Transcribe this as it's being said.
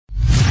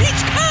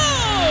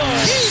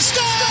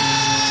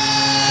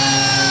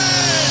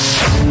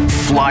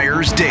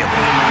Flyers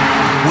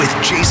Daily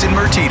with Jason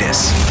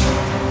Martinez.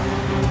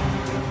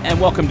 And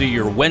welcome to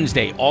your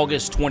Wednesday,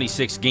 August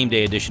 26th game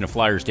day edition of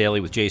Flyers Daily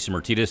with Jason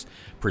Martinez,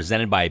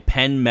 presented by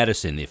Penn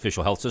Medicine, the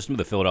official health system of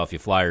the Philadelphia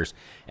Flyers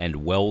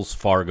and Wells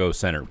Fargo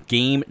Center.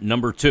 Game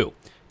number 2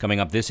 coming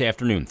up this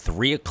afternoon,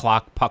 3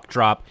 o'clock puck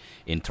drop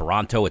in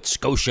Toronto at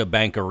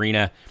Scotiabank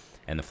Arena.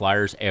 And the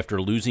Flyers,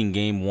 after losing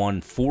game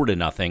 1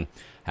 4-0,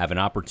 have an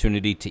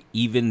opportunity to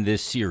even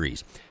this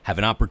series, have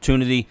an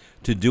opportunity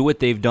to do what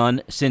they've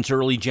done since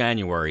early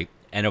January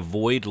and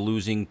avoid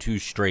losing 2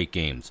 straight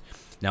games.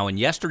 Now, in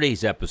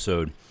yesterday's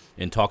episode,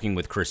 in talking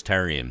with Chris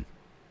Therien,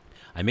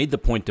 I made the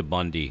point to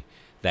Bundy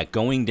that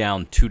going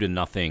down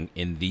 2-0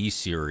 in these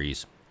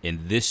series,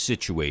 in this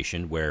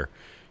situation where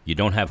you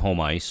don't have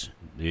home ice,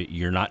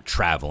 you're not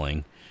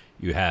traveling,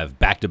 you have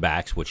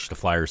back-to-backs, which the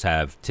Flyers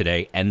have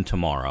today and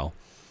tomorrow,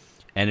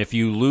 and if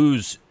you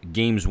lose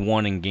games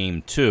 1 and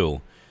game 2,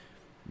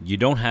 you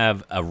don't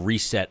have a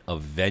reset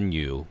of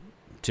venue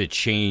to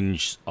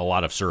change a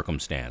lot of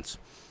circumstance.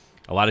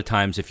 A lot of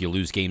times if you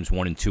lose games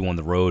 1 and 2 on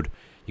the road,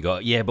 you go,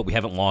 yeah, but we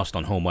haven't lost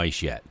on home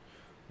ice yet.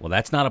 Well,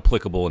 that's not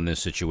applicable in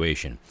this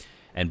situation.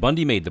 And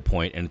Bundy made the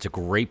point, and it's a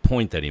great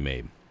point that he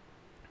made.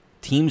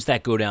 Teams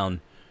that go down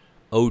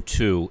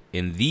 0-2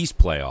 in these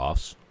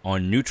playoffs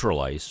on neutral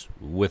ice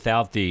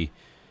without the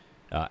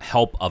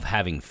help of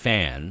having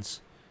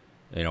fans,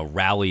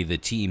 rally the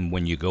team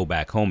when you go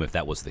back home if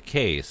that was the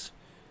case,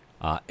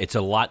 it's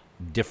a lot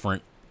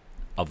different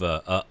of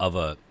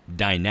a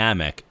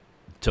dynamic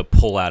to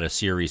pull out a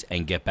series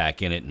and get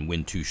back in it and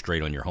win 2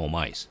 straight on your home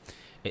ice.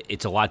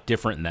 It's a lot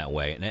different in that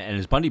way. And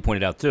as Bundy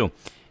pointed out, too,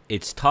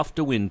 it's tough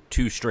to win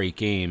 2 straight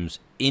games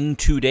in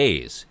 2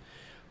 days.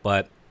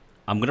 But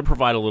I'm going to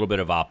provide a little bit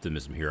of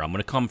optimism here. I'm going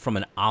to come from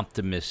an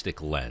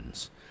optimistic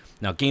lens.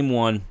 Now, game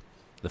 1,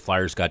 the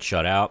Flyers got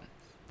shut out.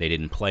 They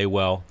didn't play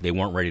well. They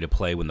weren't ready to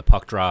play when the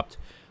puck dropped.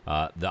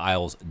 The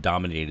Isles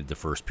dominated the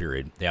first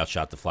period. They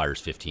outshot the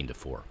Flyers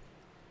 15-4.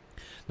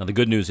 Now, the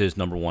good news is,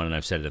 number one, and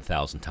I've said it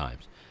 1,000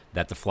 times,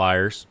 that the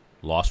Flyers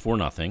lost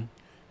 4-0,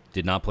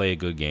 did not play a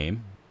good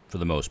game for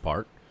the most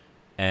part,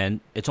 and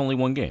it's only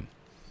 1 game.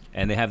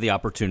 And they have the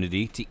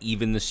opportunity to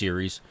even the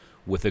series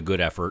with a good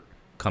effort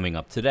coming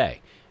up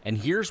today. And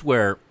here's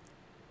where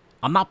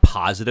I'm not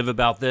positive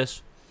about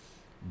this,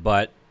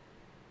 but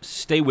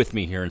stay with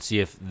me here and see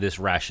if this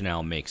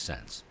rationale makes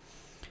sense.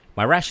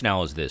 My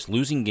rationale is this.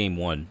 Losing game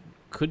 1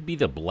 could be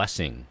the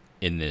blessing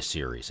in this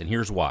series, and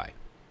here's why.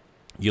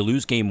 You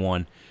lose game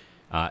 1,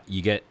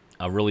 you get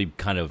a really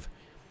kind of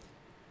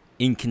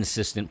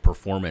inconsistent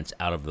performance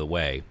out of the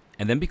way,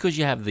 and then because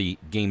you have the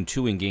game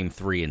 2 and game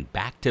 3 in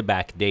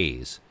back-to-back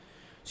days,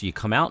 so you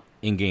come out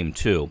in game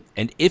 2,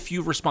 and if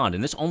you respond,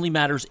 and this only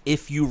matters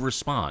if you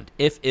respond,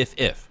 if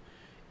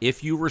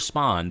you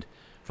respond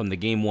from the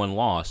game 1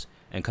 loss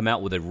and come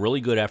out with a really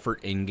good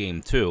effort in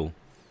game 2,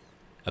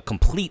 a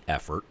complete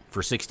effort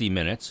for 60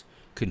 minutes,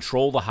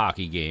 control the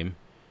hockey game,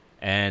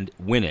 and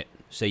win it.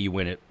 Say you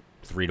win it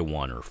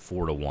 3-1 or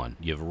 4-1.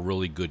 You have a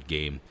really good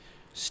game,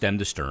 stem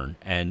to stern,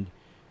 and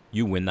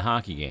you win the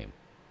hockey game.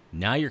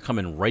 Now you're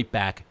coming right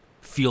back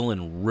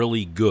feeling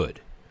really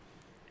good.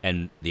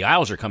 And the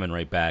Isles are coming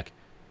right back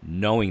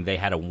knowing they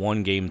had a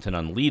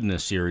 1-0 lead in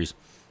this series,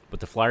 but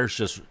the Flyers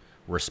just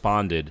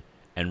responded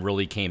and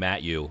really came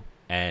at you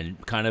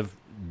and kind of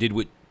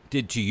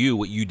did to you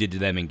what you did to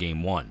them in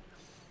game 1.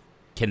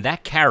 Can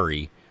that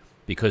carry,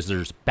 because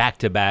there's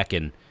back-to-back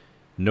and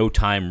no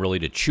time really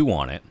to chew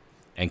on it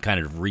and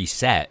kind of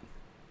reset,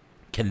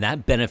 can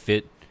that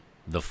benefit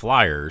the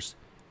Flyers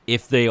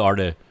if they are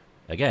to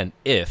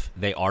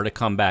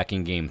come back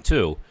in game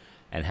 2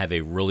 and have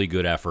a really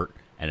good effort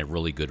and a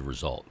really good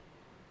result?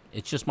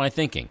 It's just my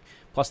thinking.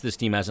 Plus, this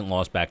team hasn't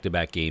lost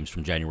back-to-back games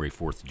from January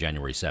 4th to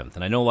January 7th.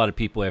 And I know a lot of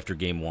people after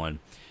game 1,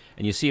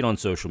 and you see it on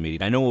social media,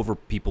 and I know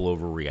people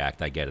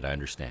overreact. I get it. I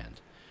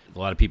understand. A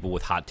lot of people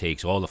with hot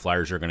takes, the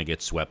Flyers are going to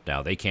get swept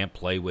now. They can't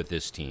play with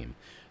this team.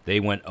 They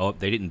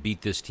didn't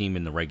beat this team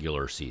in the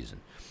regular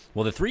season.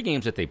 Well, the 3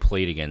 games that they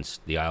played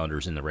against the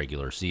Islanders in the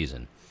regular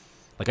season,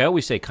 like I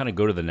always say, kind of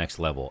go to the next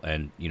level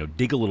and,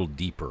 dig a little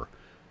deeper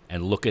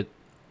and look at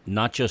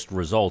not just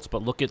results,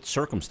 but look at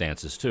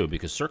circumstances too,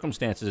 because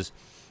circumstances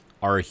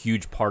are a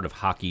huge part of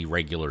hockey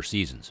regular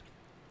seasons.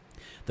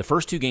 The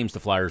first 2 games the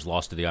Flyers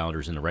lost to the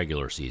Islanders in the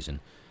regular season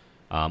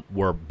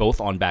were both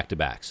on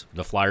back-to-backs.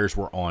 The Flyers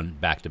were on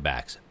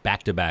back-to-backs,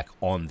 back-to-back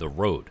on the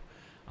road.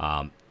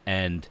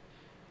 And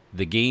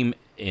the game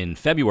in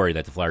February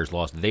that the Flyers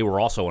lost, they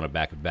were also on a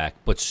back-to-back,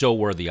 but so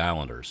were the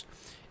Islanders.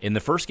 In the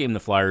first game, the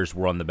Flyers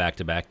were on the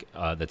back-to-back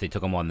that they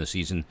took them on this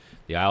season.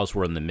 The Isles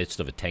were in the midst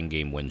of a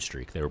 10-game win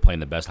streak. They were playing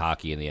the best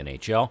hockey in the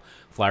NHL.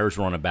 Flyers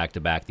were on a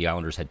back-to-back. The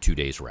Islanders had 2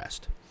 days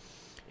rest.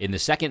 In the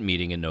second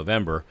meeting in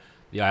November,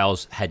 the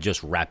Isles had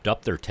just wrapped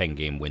up their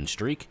 10-game win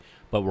streak,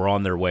 but were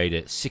on their way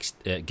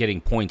to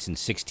getting points in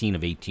 16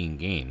 of 18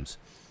 games.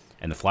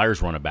 And the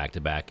Flyers were on a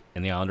back-to-back,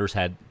 and the Islanders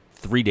had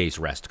 3 days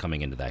rest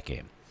coming into that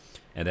game.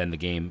 And then the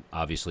game,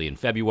 obviously, in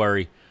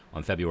February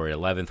on February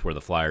 11th where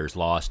the Flyers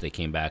lost. They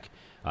came back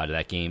to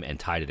that game and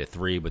tied it at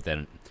 3, but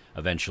then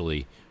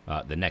eventually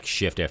the next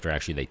shift after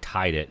actually they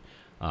tied it,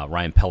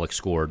 Ryan Pelech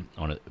scored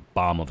on a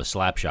bomb of a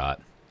slap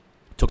shot,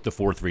 took the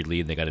 4-3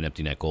 lead. They got an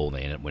empty net goal, and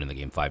they ended up winning the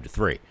game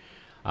 5-3.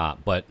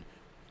 But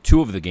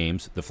 2 of the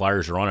games, the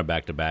Flyers are on a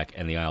back-to-back,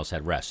 and the Isles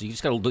had rest. So you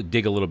just got to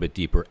dig a little bit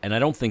deeper. And I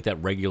don't think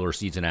that regular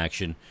season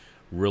action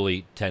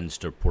really tends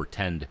to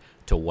portend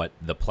to what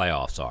the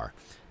playoffs are.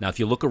 Now, if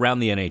you look around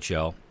the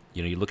NHL,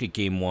 you look at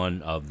Game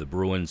 1 of the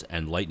Bruins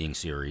and Lightning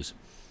series,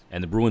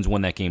 and the Bruins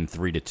won that game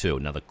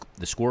 3-2. Now,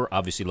 the score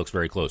obviously looks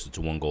very close. It's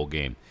a 1-goal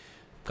game.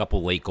 A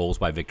couple late goals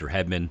by Victor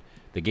Hedman.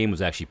 The game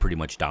was actually pretty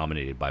much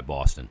dominated by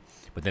Boston.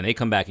 But then they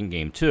come back in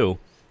Game 2.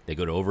 They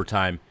go to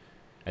overtime,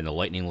 and the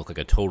Lightning look like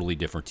a totally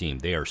different team.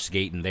 They are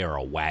skating. They are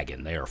a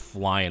wagon. They are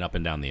flying up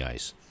and down the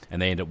ice,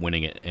 and they end up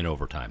winning it in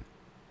overtime.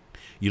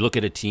 You look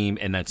at a team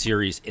in that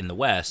series in the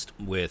West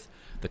with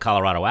the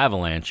Colorado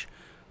Avalanche,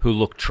 who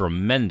look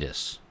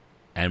tremendous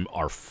and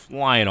are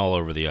flying all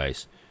over the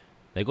ice.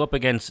 They go up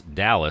against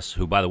Dallas,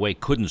 who, by the way,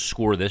 couldn't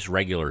score this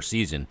regular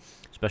season,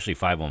 especially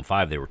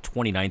 5-on-5. They were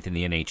 29th in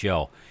the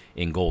NHL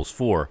in goals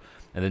for.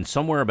 And then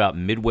somewhere about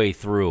midway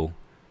through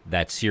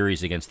that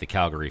series against the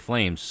Calgary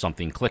Flames,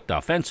 something clicked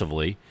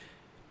offensively,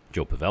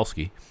 Joe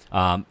Pavelski,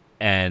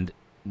 and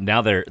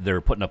now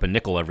they're putting up a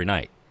nickel every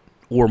night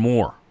or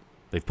more.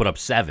 They've put up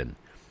 7.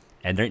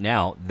 And right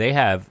now they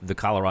have the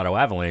Colorado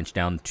Avalanche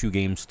down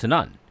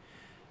 2-0.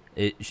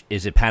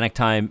 Is it panic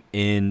time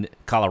in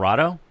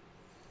Colorado?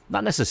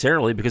 Not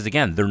necessarily, because,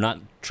 again, they're not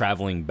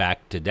traveling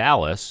back to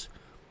Dallas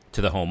to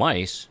the home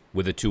ice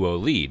with a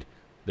 2-0 lead.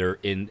 They're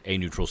in a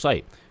neutral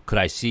site. Could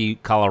I see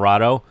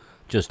Colorado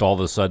just all of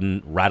a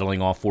sudden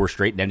rattling off 4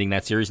 straight and ending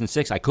that series in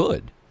 6? I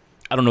could.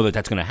 I don't know that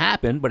that's going to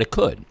happen, but it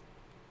could.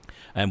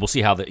 And we'll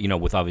see how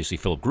with obviously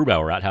Philip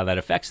Grubauer out, how that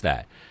affects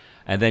that.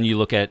 And then you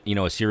look at,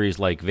 a series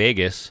like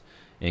Vegas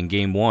in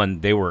Game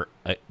 1, they were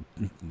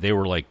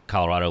like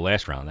Colorado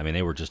last round. I mean,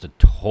 they were just a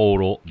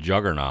total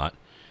juggernaut.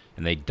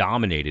 And they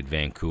dominated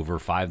Vancouver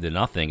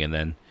 5-0, and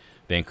then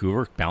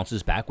Vancouver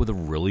bounces back with a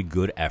really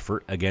good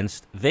effort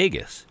against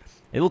Vegas.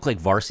 They look like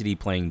varsity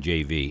playing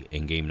JV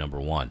in game number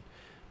 1.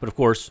 But, of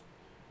course,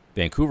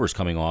 Vancouver's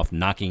coming off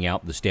knocking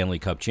out the Stanley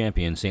Cup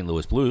champion St.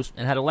 Louis Blues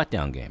and had a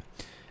letdown game.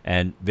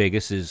 And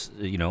Vegas is,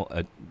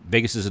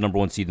 Vegas is the number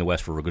 1 seed in the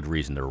West for a good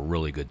reason. They're a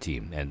really good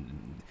team.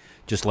 And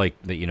just like,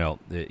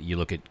 you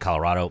look at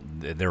Colorado,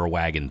 they're a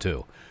wagon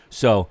too.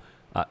 So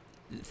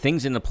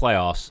things in the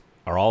playoffs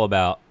are all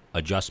about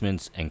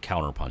adjustments and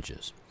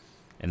counterpunches.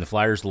 And the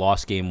Flyers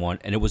lost Game 1,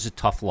 and it was a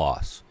tough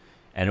loss.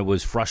 And it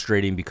was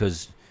frustrating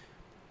because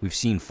we've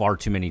seen far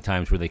too many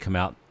times where they come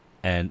out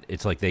and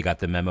it's like they got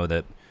the memo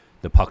that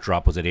the puck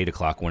drop was at 8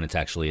 o'clock when it's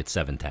actually at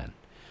 7:10.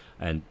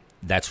 And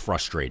that's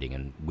frustrating,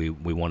 and we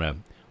want to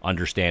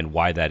understand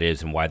why that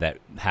is and why that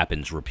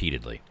happens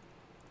repeatedly.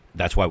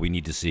 That's why we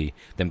need to see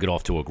them get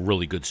off to a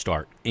really good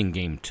start in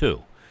Game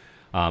 2.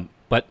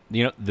 But,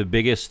 the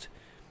biggest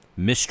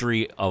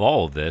mystery of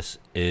all of this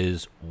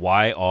is,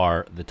 why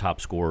are the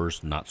top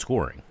scorers not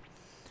scoring?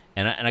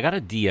 And I got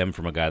a DM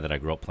from a guy that I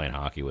grew up playing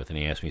hockey with, and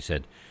he asked me, he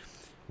said,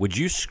 would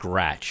you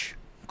scratch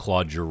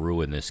Claude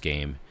Giroux in this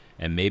game,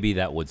 and maybe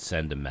that would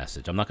send a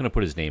message? I'm not going to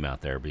put his name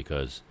out there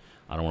because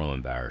I don't want to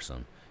embarrass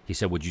him. He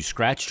said, would you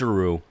scratch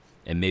Giroux,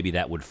 and maybe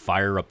that would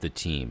fire up the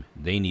team?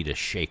 They need a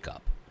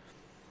shakeup.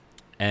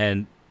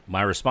 And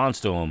my response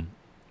to him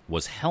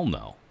was, hell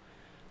no.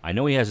 I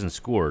know he hasn't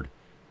scored,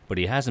 but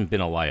he hasn't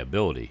been a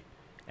liability.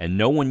 And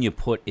no one you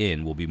put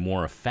in will be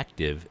more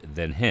effective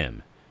than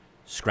him.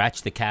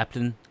 Scratch the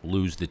captain,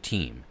 lose the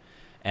team.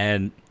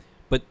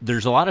 But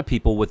there's a lot of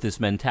people with this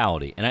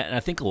mentality. And I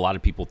think a lot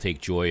of people take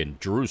joy. And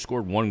Giroux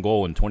scored 1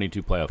 goal in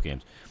 22 playoff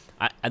games.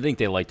 I think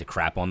they like to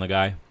crap on the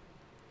guy.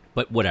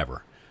 But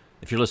whatever.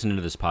 If you're listening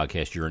to this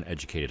podcast, you're an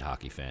educated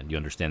hockey fan. You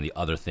understand the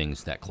other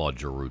things that Claude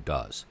Giroux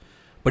does.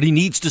 But he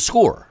needs to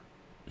score.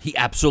 He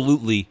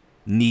absolutely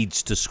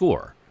needs to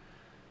score.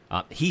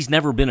 He's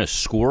never been a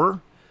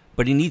scorer,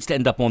 but he needs to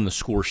end up on the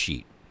score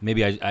sheet.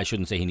 Maybe I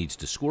shouldn't say he needs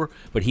to score,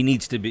 but he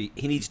needs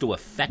to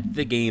affect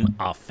the game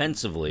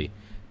offensively,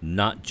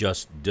 not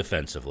just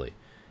defensively.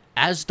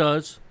 As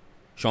does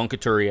Sean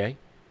Couturier,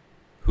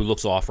 who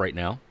looks off right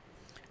now.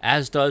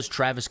 As does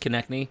Travis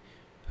Konechny,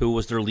 who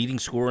was their leading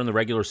scorer in the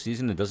regular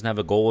season and doesn't have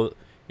a goal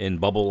in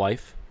bubble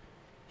life.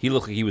 He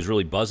looked like he was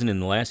really buzzing in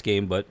the last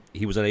game, but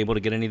he was unable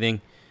to get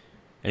anything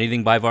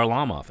by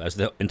Varlamov, as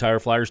the entire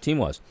Flyers team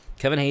was.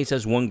 Kevin Hayes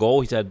has 1 goal.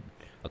 He's had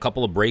a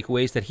couple of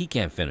breakaways that he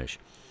can't finish.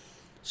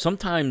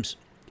 Sometimes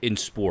in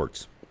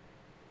sports,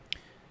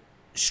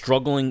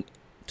 struggling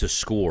to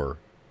score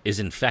is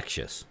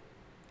infectious.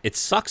 It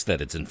sucks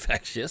that it's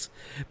infectious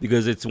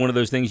because it's one of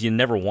those things you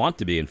never want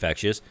to be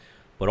infectious,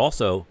 but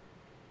also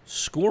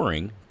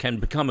scoring can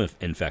become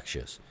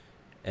infectious.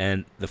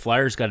 And the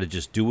Flyers got to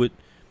just do it.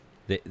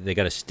 They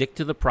got to stick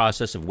to the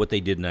process of what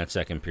they did in that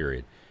second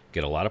period.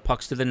 Get a lot of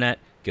pucks to the net,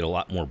 get a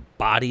lot more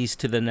bodies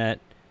to the net,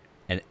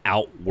 and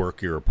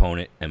outwork your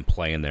opponent and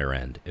play in their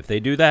end. If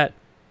they do that,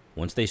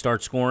 once they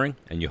start scoring,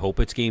 and you hope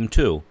it's Game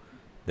 2,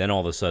 then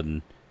all of a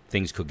sudden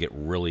things could get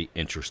really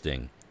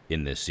interesting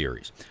in this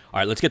series.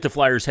 All right, let's get to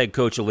Flyers head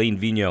coach Alain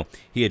Vigneault.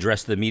 He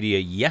addressed the media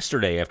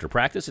yesterday after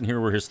practice, and here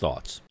were his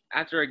thoughts.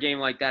 After a game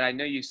like that, I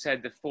know you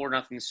said the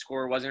 4-0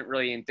 score wasn't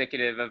really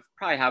indicative of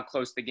probably how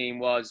close the game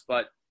was,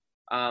 but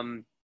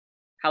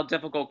how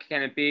difficult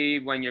can it be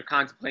when you're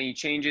contemplating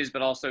changes,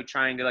 but also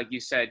trying to, like you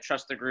said,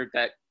 trust the group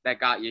that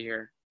got you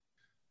here?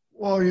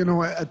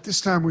 Well, at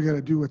this time we got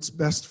to do what's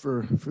best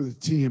for the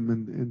team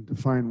and to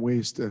find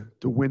ways to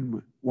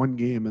win one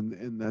game,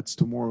 and that's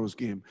tomorrow's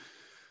game.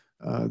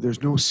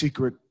 There's no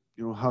secret,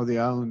 how the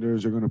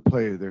Islanders are going to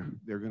play.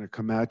 They're going to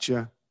come at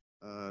you.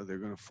 They're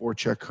going to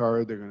forecheck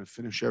hard. They're going to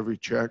finish every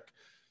check.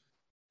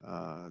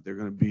 They're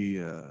going to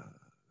be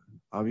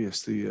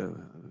obviously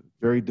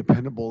very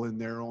dependable in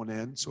their own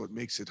end, so it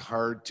makes it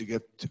hard to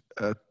get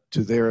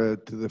to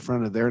the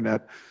front of their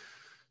net.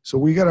 So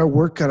we got our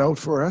work cut out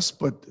for us,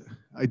 but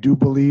I do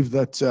believe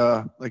that,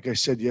 like I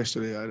said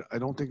yesterday, I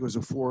don't think it was a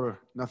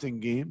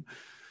 4-0 game.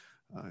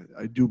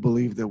 I do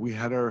believe that we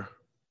had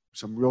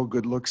some real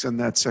good looks in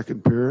that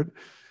second period,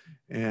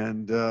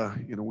 and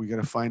we got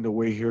to find a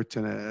way here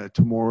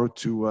tomorrow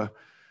to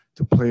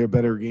play a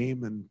better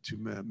game and to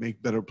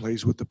make better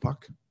plays with the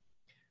puck.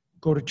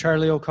 Go to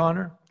Charlie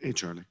O'Connor. Hey,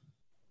 Charlie.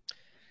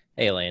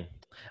 Hey, Elaine.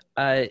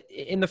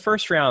 In the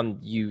first round,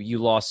 you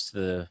lost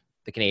the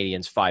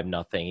Canadiens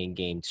 5-0 in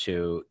Game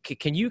 2.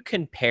 Can you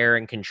compare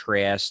and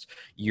contrast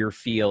your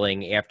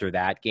feeling after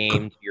that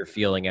game to your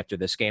feeling after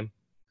this game?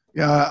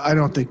 Yeah, I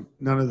don't think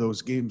none of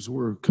those games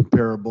were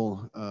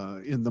comparable.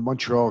 In the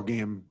Montreal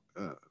game,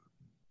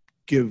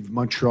 give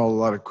Montreal a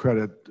lot of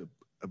credit,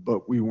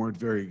 but we weren't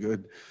very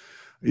good.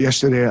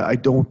 Yesterday, I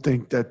don't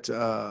think that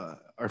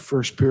our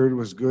first period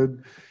was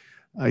good.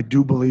 I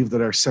do believe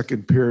that our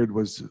second period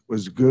was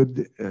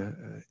good.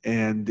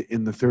 And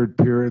in the third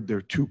period, there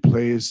are two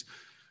plays,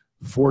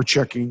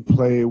 forechecking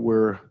play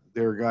where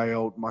their guy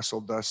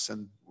out-muscled us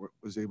and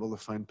was able to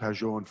find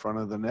Pajot in front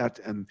of the net,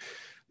 and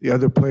the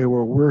other play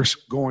where we're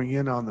going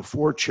in on the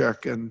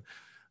forecheck and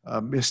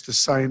missed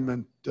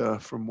assignment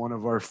from one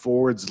of our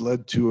forwards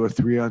led to a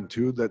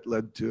 3-on-2 that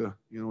led to,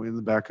 in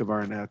the back of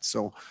our net.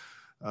 So,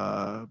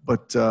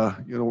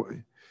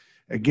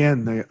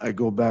 again, I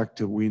go back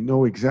to, we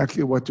know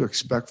exactly what to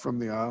expect from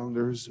the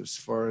Islanders as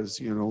far as,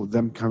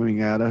 them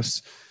coming at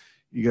us.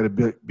 You got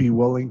to be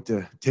willing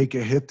to take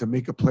a hit to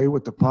make a play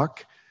with the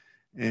puck.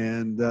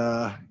 And,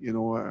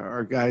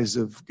 our guys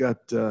have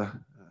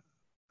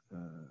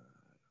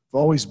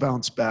always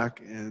bounced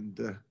back,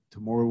 and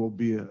tomorrow will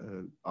be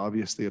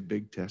obviously a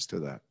big test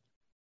of that.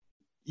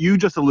 You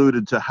just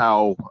alluded to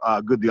how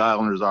good the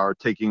Islanders are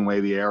taking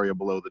away the area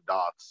below the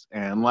dots.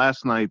 And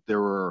last night there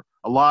were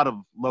a lot of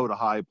low to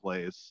high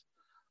plays.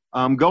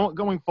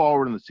 Going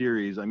forward in the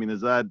series, I mean,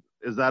 is that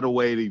a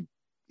way to,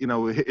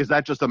 is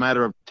that just a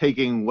matter of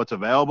taking what's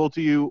available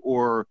to you,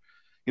 or,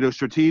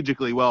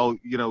 strategically,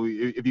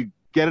 if you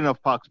get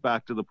enough pucks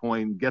back to the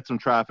point, get some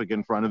traffic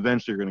in front,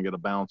 eventually you're going to get a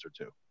bounce or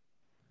two?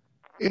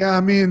 Yeah,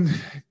 I mean,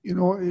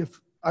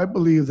 I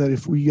believe that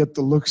if we get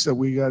the looks that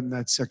we got in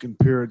that second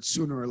period,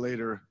 sooner or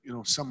later,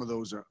 some of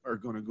those are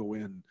going to go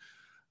in.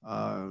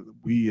 I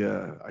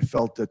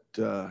felt that,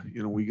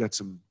 we got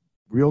some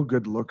real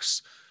good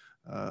looks,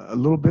 a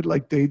little bit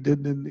like they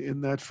did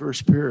in that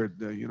first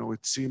period.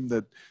 It seemed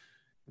that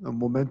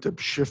momentum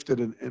shifted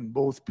in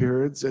both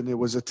periods, and it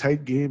was a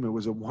tight game. It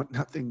was a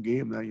 1-0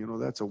 game. That,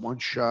 that's a one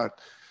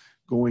shot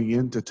going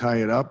in to tie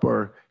it up,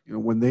 or,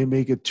 when they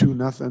make it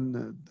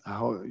 2-0,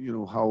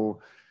 how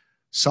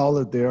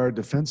solid they are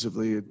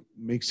defensively, it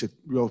makes it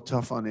real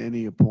tough on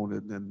any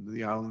opponent, and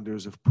the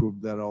Islanders have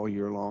proved that all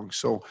year long.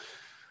 So,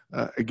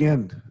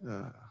 again,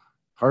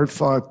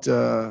 hard-fought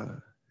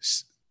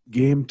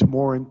game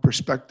tomorrow in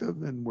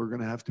perspective, and we're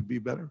going to have to be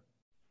better.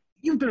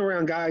 You've been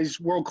around guys,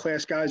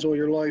 world-class guys all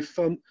your life.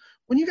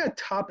 When you got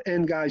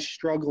top-end guys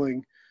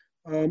struggling,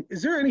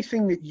 is there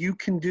anything that you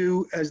can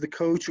do as the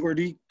coach, or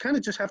do you kind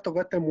of just have to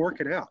let them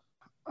work it out?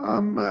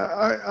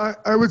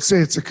 I would say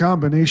it's a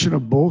combination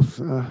of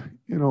both.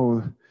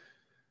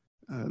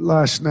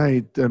 Last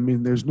night, I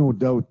mean, there's no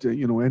doubt,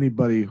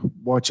 anybody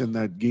watching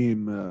that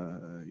game,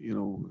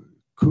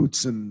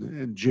 Coots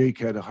and Jake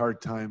had a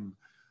hard time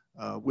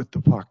with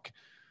the puck.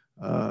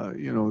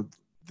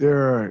 There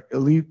are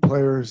elite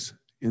players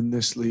in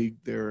this league.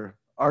 There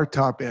are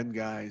top-end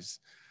guys.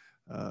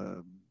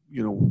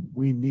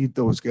 We need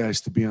those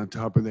guys to be on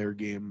top of their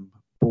game,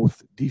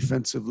 both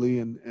defensively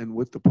and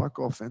with the puck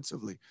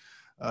offensively.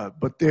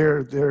 But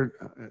they're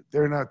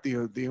not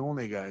the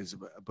only guys.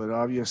 But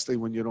obviously,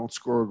 when you don't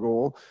score a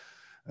goal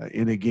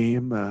in a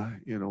game,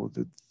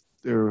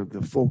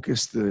 the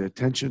focus, the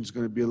attention is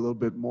going to be a little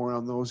bit more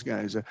on those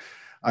guys.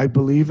 I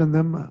believe in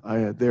them.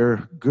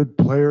 They're good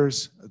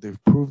players.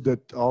 They've proved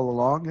it all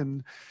along,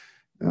 and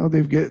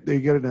they get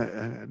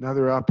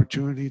another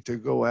opportunity to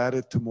go at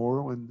it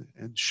tomorrow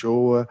and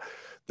show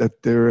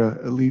that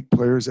they're elite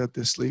players at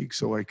this league.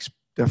 So I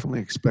definitely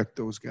expect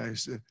those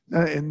guys to,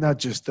 and not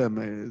just them.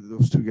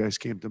 Those two guys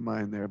came to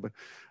mind there, but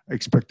I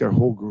expect our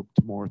whole group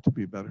tomorrow to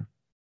be better.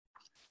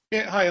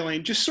 Yeah, hi,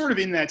 Elaine. Just sort of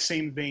in that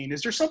same vein,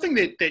 is there something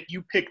that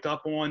you picked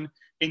up on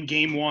in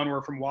game one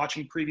or from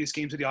watching previous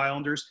games of the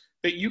Islanders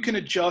that you can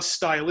adjust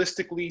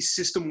stylistically,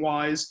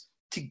 system-wise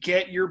to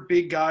get your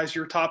big guys,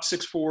 your top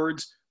six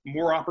forwards,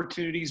 more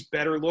opportunities,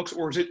 better looks,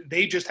 or is it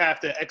they just have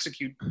to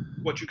execute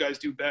what you guys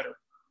do better?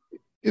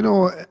 You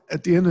know,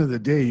 at the end of the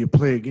day, you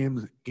play a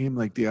game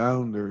like the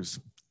Islanders,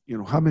 you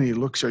know, how many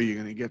looks are you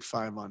going to get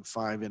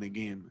 5-on-5 in a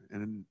game?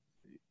 And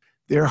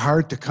they're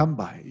hard to come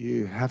by.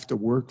 You have to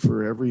work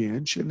for every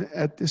inch. And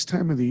at this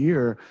time of the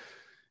year,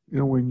 you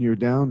know, when you're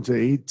down to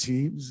 8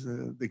 teams,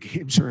 the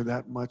games are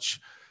that much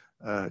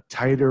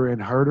tighter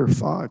and harder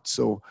fought.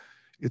 So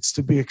it's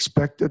to be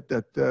expected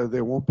that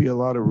there won't be a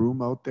lot of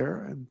room out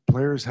there, and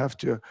players have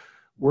to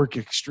work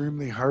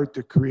extremely hard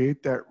to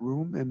create that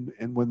room.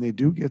 And when they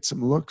do get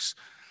some looks,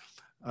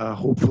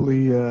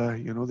 hopefully,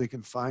 you know, they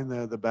can find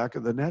the back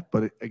of the net.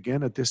 But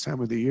again, at this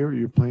time of the year,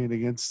 you're playing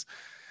against,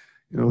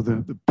 you know,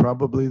 the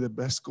probably the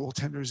best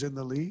goaltenders in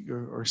the league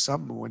or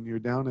something. When you're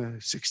down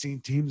to 16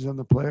 teams in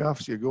the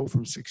playoffs, you go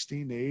from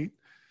 16 to 8.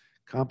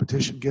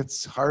 Competition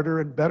gets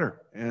harder and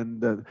better.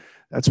 And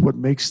that's what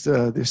makes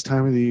this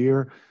time of the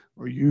year,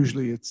 or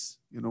usually it's,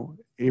 you know,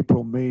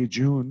 April, May,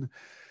 June.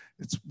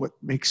 It's what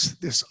makes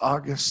this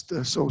August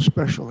so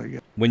special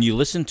again. When you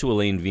listen to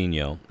Alain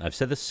Vigneault, I've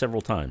said this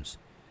several times,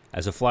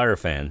 as a Flyer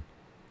fan,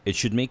 it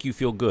should make you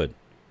feel good.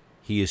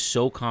 He is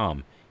so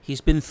calm.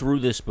 He's been through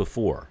this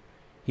before.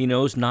 He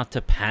knows not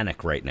to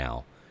panic right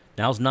now.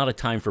 Now's not a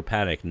time for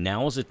panic.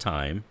 Now is a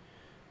time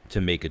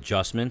to make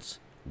adjustments,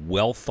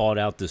 well thought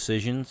out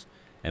decisions,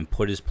 and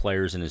put his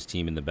players and his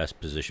team in the best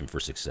position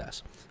for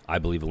success. I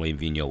believe Alain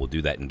Vigneault will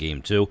do that in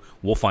Game 2.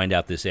 We'll find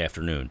out this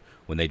afternoon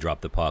when they drop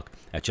the puck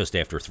at just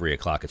after 3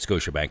 o'clock at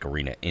Scotiabank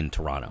Arena in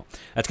Toronto.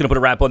 That's going to put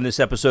a wrap on this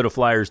episode of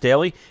Flyers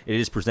Daily. It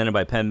is presented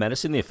by Penn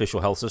Medicine, the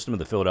official health system of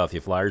the Philadelphia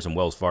Flyers and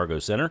Wells Fargo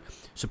Center.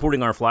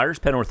 Supporting our Flyers,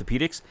 Penn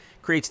Orthopedics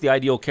creates the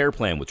ideal care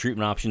plan with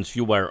treatment options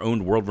fueled by our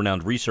own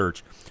world-renowned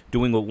research,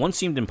 doing what once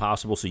seemed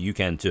impossible so you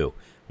can too.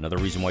 Another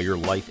reason why your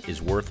life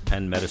is worth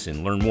Penn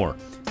Medicine. Learn more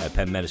at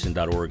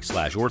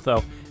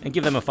pennmedicine.org/ortho and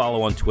give them a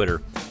follow on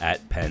Twitter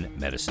at Penn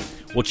Medicine.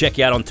 We'll check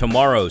you out on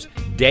tomorrow's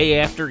day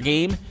after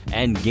game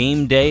and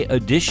game day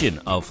edition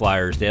of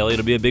Flyers Daily.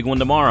 It'll be a big one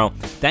tomorrow.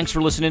 Thanks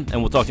for listening,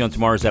 and we'll talk to you on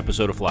tomorrow's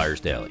episode of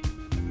Flyers Daily.